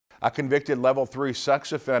A convicted level 3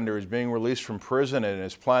 sex offender is being released from prison and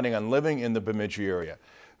is planning on living in the Bemidji area.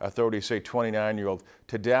 Authorities say 29-year-old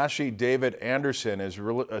Tadashi David Anderson is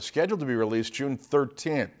scheduled to be released June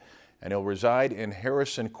 13th, and he'll reside in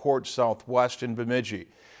Harrison Court Southwest in Bemidji.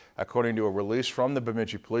 According to a release from the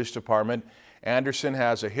Bemidji Police Department, Anderson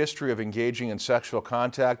has a history of engaging in sexual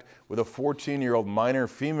contact with a 14-year-old minor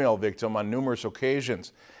female victim on numerous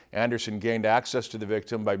occasions. Anderson gained access to the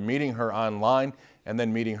victim by meeting her online and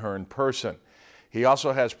then meeting her in person. He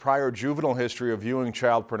also has prior juvenile history of viewing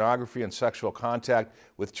child pornography and sexual contact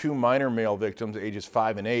with 2 minor male victims, ages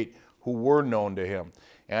 5 and 8, who were known to him.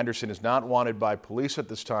 Anderson is not wanted by police at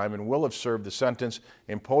this time and will have served the sentence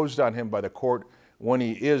imposed on him by the court when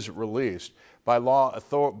he is released. By law,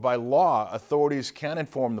 authorities can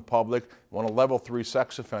inform the public when a level 3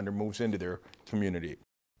 sex offender moves into their community.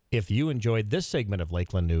 If you enjoyed this segment of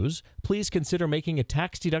Lakeland News, please consider making a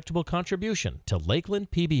tax-deductible contribution to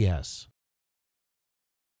Lakeland PBS.